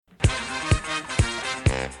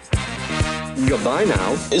Goodbye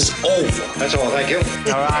now is over. That's all, thank you.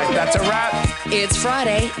 All right, that's a wrap. It's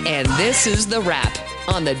Friday, and this is The Wrap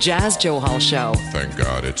on the Jazz Johal Show. Thank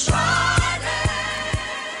God it's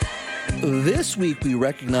This week we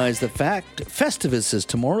recognize the fact Festivus is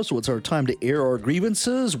tomorrow, so it's our time to air our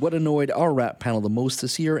grievances. What annoyed our rap panel the most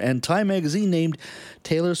this year? And Time Magazine named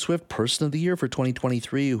Taylor Swift Person of the Year for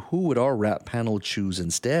 2023. Who would our rap panel choose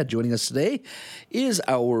instead? Joining us today is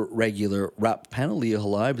our regular rap panel. Leah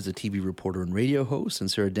Halive is a TV reporter and radio host,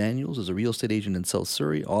 and Sarah Daniels is a real estate agent in South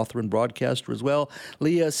Surrey, author and broadcaster as well.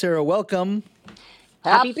 Leah, Sarah, welcome.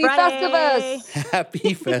 Happy Festivus!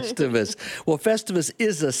 Happy Festivus. Well, Festivus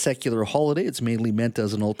is a secular holiday. It's mainly meant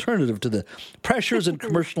as an alternative to the pressures and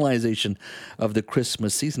commercialization of the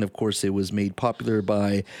Christmas season. Of course, it was made popular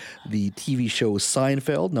by the TV show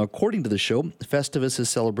Seinfeld. Now, according to the show, Festivus is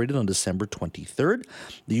celebrated on December 23rd.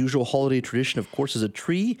 The usual holiday tradition, of course, is a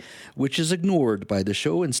tree, which is ignored by the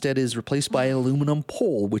show. Instead, is replaced by an aluminum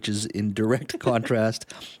pole, which is in direct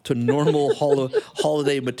contrast to normal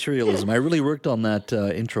holiday materialism. I really worked on that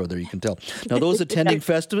intro there, you can tell. Now, those attending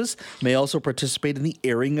Festivus may also participate in the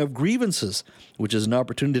Airing of Grievances, which is an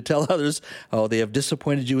opportunity to tell others how they have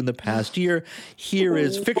disappointed you in the past year. Here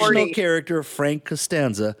is fictional character Frank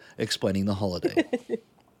Costanza explaining the holiday.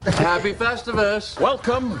 Happy Festivus.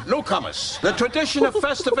 Welcome, newcomers. The tradition of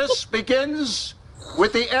Festivus begins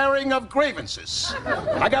with the airing of grievances.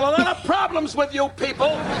 I got a lot of problems with you people.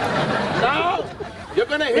 Now, you're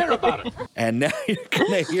going to hear about it. And now you're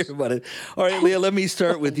going to hear about it. All right, Leah, let me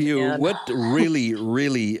start with you. What really,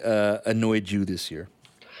 really annoyed you this year?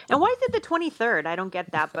 And why is it the 23rd? I don't get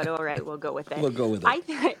that, but all right, we'll go with it. We'll go with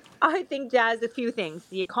it. I think, Jazz, a few things.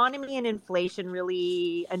 The economy and inflation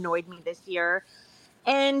really annoyed me this year.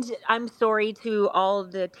 And I'm sorry to all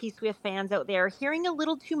of the T-Swift fans out there, hearing a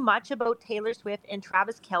little too much about Taylor Swift and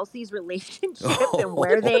Travis Kelce's relationship and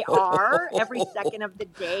where they are every second of the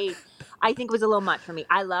day, I think was a little much for me.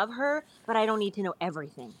 I love her, but I don't need to know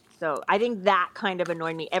everything. So I think that kind of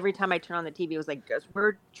annoyed me. Every time I turn on the TV, it was like, guess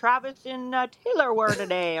where Travis and Taylor were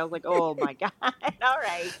today? I was like, oh my God. All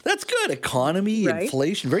right. That's good. Economy,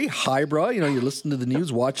 inflation, very highbrow. You know, you're listening to the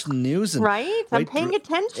news, watching the news. And, right? I'm paying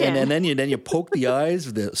attention. And then you poke the eyes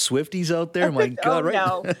of the Swifties out there. My God, right?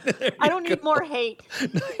 No. I don't need more hate.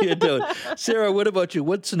 No, you don't. Sarah, what about you?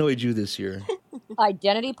 What's annoyed you this year?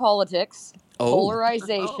 Identity politics.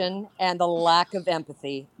 Polarization and the lack of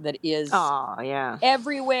empathy that is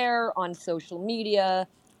everywhere on social media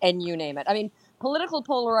and you name it. I mean, political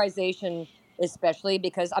polarization especially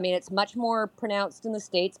because, I mean, it's much more pronounced in the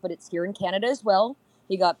States, but it's here in Canada as well.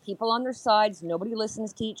 You got people on their sides. Nobody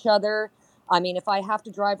listens to each other. I mean, if I have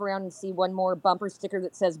to drive around and see one more bumper sticker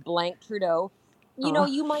that says blank Trudeau, you know,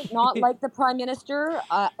 you might not like the Prime Minister,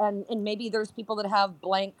 and maybe there's people that have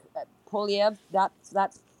blank Polyev.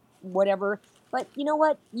 That's whatever. But you know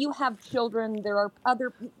what? You have children. There are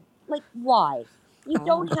other, like, why? You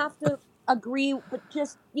don't have to agree, but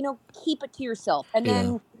just, you know, keep it to yourself. And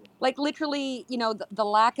then, like, literally, you know, the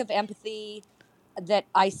lack of empathy that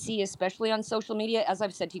I see, especially on social media. As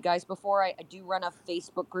I've said to you guys before, I do run a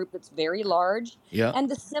Facebook group that's very large. Yeah. And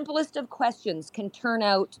the simplest of questions can turn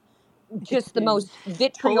out just the most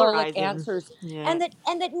vitriolic answers, and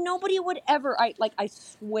that nobody would ever. I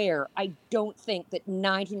swear, I don't think that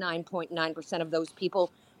 99.9% of those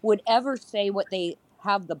people would ever say what they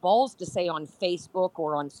have the balls to say on Facebook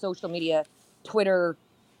or on social media, Twitter,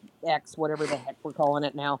 X, whatever the heck we're calling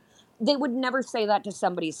it now. They would never say that to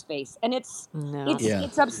somebody's face, and it's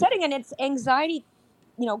upsetting, and it's anxiety.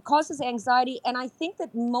 You know, causes anxiety, and I think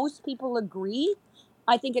that most people agree.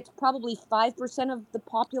 I think it's probably 5% of the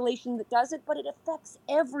population that does it, but it affects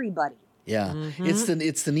everybody. Yeah,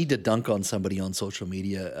 it's the need to dunk on somebody on social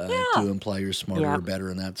media to imply you're smarter or better,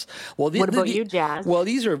 and that's what about you, Jazz? Well,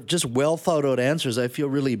 these are just well thought out answers. I feel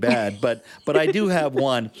really bad, but I do have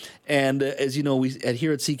one. And as you know,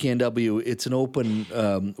 here at CKNW, it's an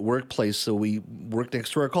open workplace, so we work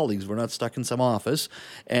next to our colleagues. We're not stuck in some office.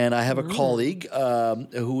 And I have a colleague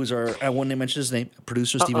who is I won't mention his name,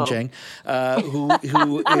 producer Stephen Chang,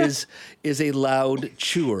 who is a loud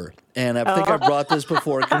chewer. And I think I've brought this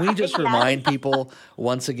before. Can we just remind people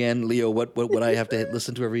once again, Leo, what I have to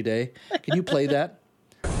listen to every day? Can you play that?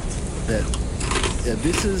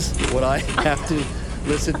 This is what I have to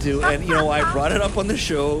listen to. And, you know, I brought it up on the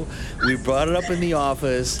show. We brought it up in the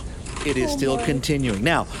office. It is still continuing.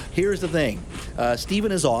 Now, here's the thing.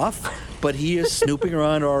 Stephen is off, but he is snooping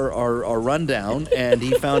around our rundown, and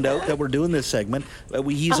he found out that we're doing this segment.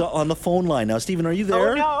 He's on the phone line now. Stephen, are you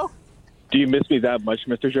there? Oh, no. Do you miss me that much,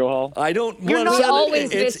 Mr. Joe Hall? I don't. You're not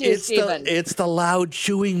always miss you, Stephen. It's the loud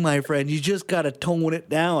chewing, my friend. You just got to tone it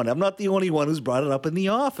down. I'm not the only one who's brought it up in the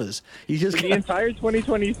office. You just the entire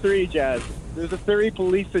 2023, Jazz. There's a Surrey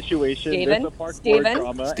police situation. Stephen, There's a park board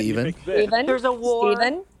drama. Stephen, there's a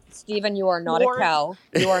war. Stephen, you are not a cow.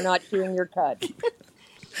 You are not chewing your cud.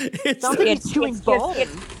 It's chewing bones.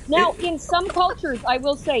 Now, in some cultures, I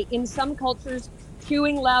will say, in some cultures,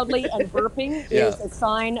 chewing loudly and burping is a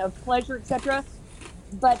sign of pleasure, etc.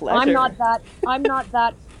 But I'm not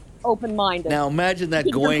that open-minded. Now imagine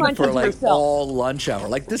that going for like all lunch hour.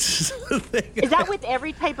 Like this is the thing. Is that with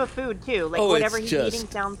every type of food too? Like whatever he's eating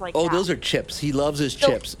sounds like that. Those are chips. He loves his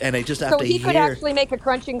chips, and I just have to hear. So he could actually make a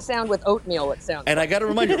crunching sound with oatmeal, it sounds. And I got to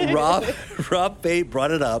remind you, Rob Bay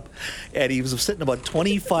brought it up, and he was sitting about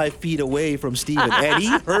 25 feet away from Stephen, and he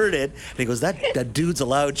heard it, and he goes, that dude's a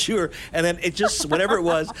loud chewer. And then it just, whatever it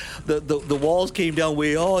was, the walls came down,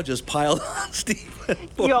 we all just piled on Stephen.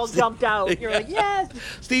 You all jumped out. You're like, yes.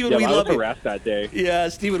 Stephen, we love you. Harassed that day. Yeah,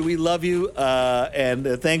 Stephen, we love you, and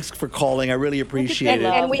thanks for calling. I really appreciate it.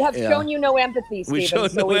 And we have shown you no empathy, Stephen. We've shown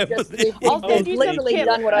no empathy. We've literally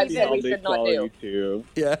done what I've said we should not do. Too.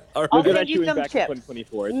 Yeah. I'll send you some chips.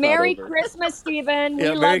 2024. Merry Christmas, Stephen. We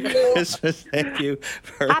love Merry you. Christmas. Thank you.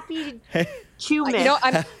 Happy Chew-Mix. You know,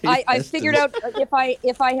 I figured out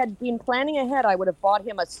if I had been planning ahead, I would have bought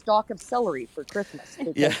him a stalk of celery for Christmas.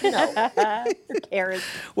 Because, you know. Carrots.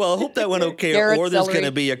 Well, I hope that went okay. Carrots, or there's celery. going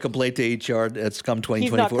to be a complaint to HR that's come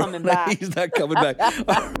 2024. He's not coming back. He's not coming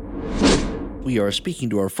back. We are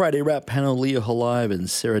speaking to our Friday Wrap panel. Leah Halive and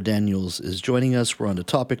Sarah Daniels is joining us. We're on to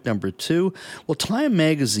topic number 2. Well, Time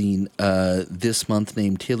Magazine this month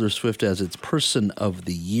named Taylor Swift as its Person of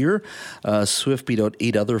the Year. Swift beat out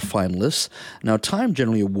 8 other finalists. Now, Time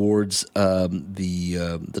generally awards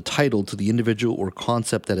the title to the individual or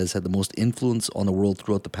concept that has had the most influence on the world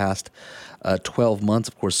throughout the past 12 months.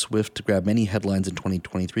 Of course, Swift grabbed many headlines in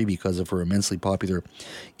 2023 because of her immensely popular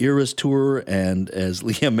Eras tour, and as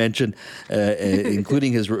Leah mentioned,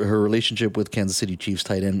 including her relationship with Kansas City Chiefs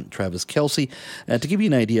tight end Travis Kelce. To give you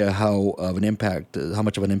an idea how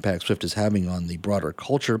much of an impact Swift is having on the broader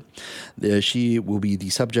culture, she will be the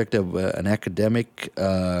subject of an academic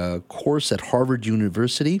course at Harvard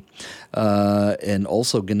University, and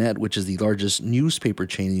also Gannett, which is the largest newspaper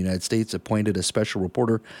chain in the United States, appointed a special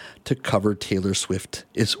reporter to cover Taylor Swift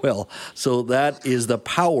as well. So that is the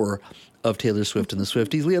power of Taylor Swift and the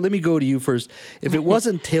Swifties. Leah, let me go to you first. If it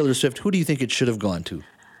wasn't Taylor Swift, who do you think it should have gone to?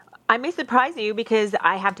 I may surprise you because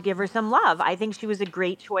I have to give her some love. I think she was a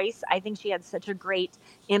great choice. I think she had such a great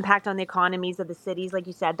impact on the economies of the cities, like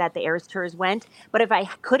you said, that the Eras tours went. But if I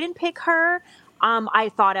couldn't pick her, I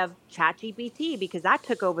thought of ChatGPT because that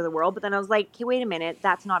took over the world. But then I was like, okay, wait a minute,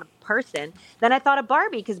 that's not a person. Then I thought of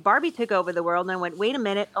Barbie because Barbie took over the world. And I went, wait a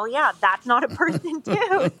minute, oh yeah, that's not a person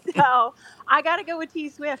too. So I got to go with T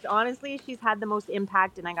Swift. Honestly, she's had the most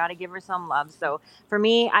impact and I got to give her some love. So for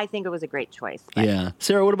me, I think it was a great choice. But. Yeah.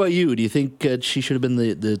 Sarah, what about you? Do you think she should have been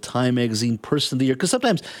the Time Magazine Person of the Year? Because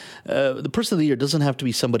sometimes the Person of the Year doesn't have to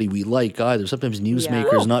be somebody we like either. Sometimes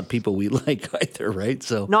newsmakers, not people we like either, right?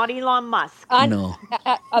 So not Elon Musk. No.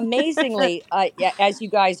 Amazingly, as you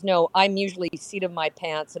guys know, I'm usually seat of my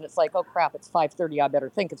pants, and it's like, oh crap, it's 5:30. I better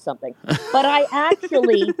think of something. But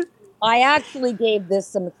I actually gave this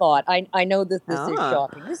some thought. I know that this is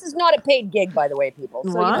shocking. This is not a paid gig, by the way, people.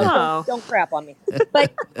 So you know, don't crap on me.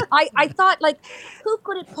 But I thought, like, who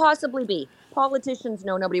could it possibly be? Politicians,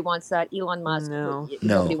 no, nobody wants that. Elon Musk,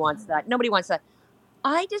 nobody wants that. Nobody wants that.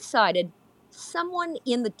 I decided someone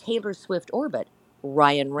in the Taylor Swift orbit,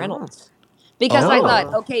 Ryan Reynolds. Because I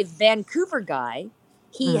thought, okay, Vancouver guy,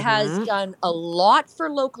 he has done a lot for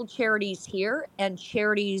local charities here and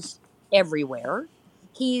charities everywhere.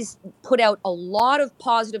 He's put out a lot of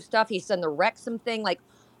positive stuff. He's done the Wrexham thing, like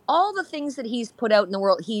all the things that he's put out in the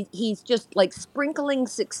world. He's just like sprinkling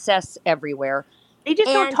success everywhere. They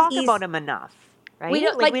just don't talk about him enough, right? We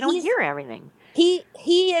don't hear everything. He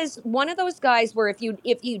is one of those guys where if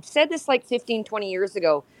you'd said this like 15, 20 years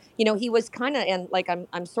ago, you know, he was kind of, and like,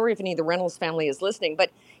 I'm sorry if any of the Reynolds family is listening,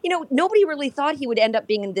 but, you know, nobody really thought he would end up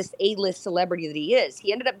being this A-list celebrity that he is.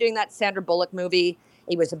 He ended up doing that Sandra Bullock movie.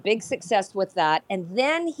 He was a big success with that. And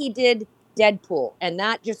then he did Deadpool, and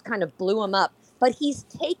that just kind of blew him up. But he's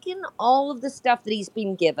taken all of the stuff that he's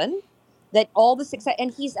been given, that all the success,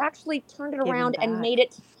 and he's actually turned it around and made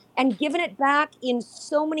it, and given it back in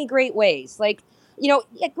so many great ways. Like, you know,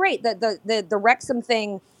 yeah, great. The Wrexham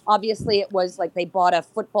thing, obviously it was like they bought a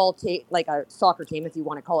football team, like a soccer team, if you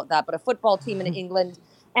want to call it that, but a football team in England,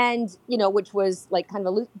 and, you know, which was like kind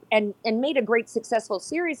of and made a great successful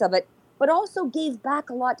series of it, but also gave back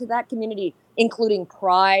a lot to that community, including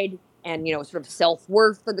Pride, and sort of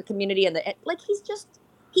self-worth for the community, and he's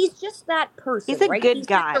just that person. He's a right? good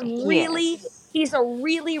guy. He's a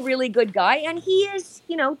really, really good guy, and he is,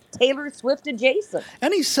 Taylor Swift adjacent.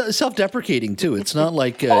 And he's self-deprecating, too. It's not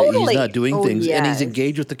like Totally. he's not doing things. Yes. And he's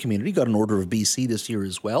engaged with the community. He got an Order of BC this year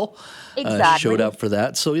as well. Exactly. Showed up for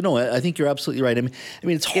that. So, I think you're absolutely right. I mean,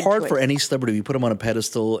 it's hard for any celebrity. You put them on a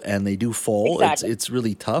pedestal and they do fall. Exactly. It's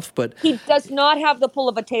really tough. But he does not have the pull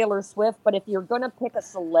of a Taylor Swift, but if you're going to pick a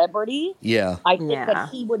celebrity, I think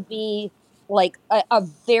that he would be like a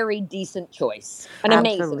very decent choice, an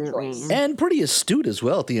amazing choice, and pretty astute as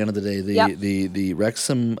well. At the end of the day, the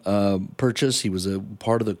Wrexham purchase, he was a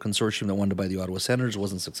part of the consortium that wanted to buy the Ottawa Senators.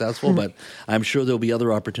 Wasn't successful, but I'm sure there'll be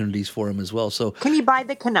other opportunities for him as well. So, can he buy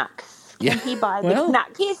the Canucks? Yeah. Can he buy the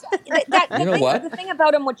Canucks? The thing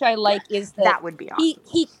about him, which I like, is that would be awesome.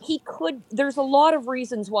 He could. There's a lot of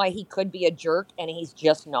reasons why he could be a jerk, and he's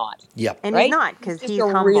just not. Yep. And he's not, because he's a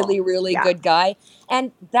humble. really, really good guy.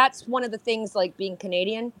 And that's one of the things, like being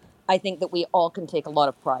Canadian, I think that we all can take a lot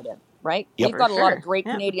of pride in. Right? Yep. We've got a lot of great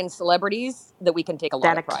Canadian celebrities that we can take a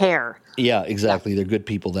lot of pride care. Yeah, exactly. They're good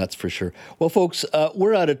people, that's for sure. Well, folks,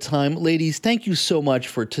 we're out of time. Ladies, thank you so much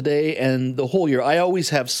for today and the whole year. I always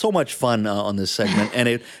have so much fun on this segment, and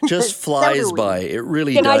it just flies by. It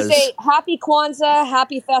really does. Can I say Happy Kwanzaa,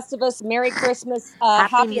 Happy Festivus, Merry Christmas,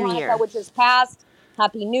 Happy Hanukkah, which is past,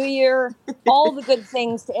 Happy New Year, all the good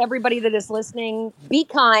things to everybody that is listening. Be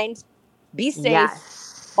kind, be safe. Yes.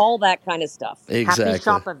 All that kind of stuff. Exactly. Happy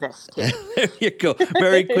Shoppavist, too. There you go.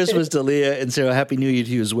 Merry Christmas to Leah and Sarah. Happy New Year to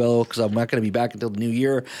you as well, because I'm not going to be back until the new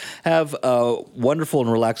year. Have a wonderful and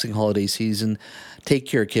relaxing holiday season. Take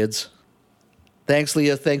care, kids. Thanks,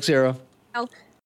 Leah. Thanks, Sarah. Well,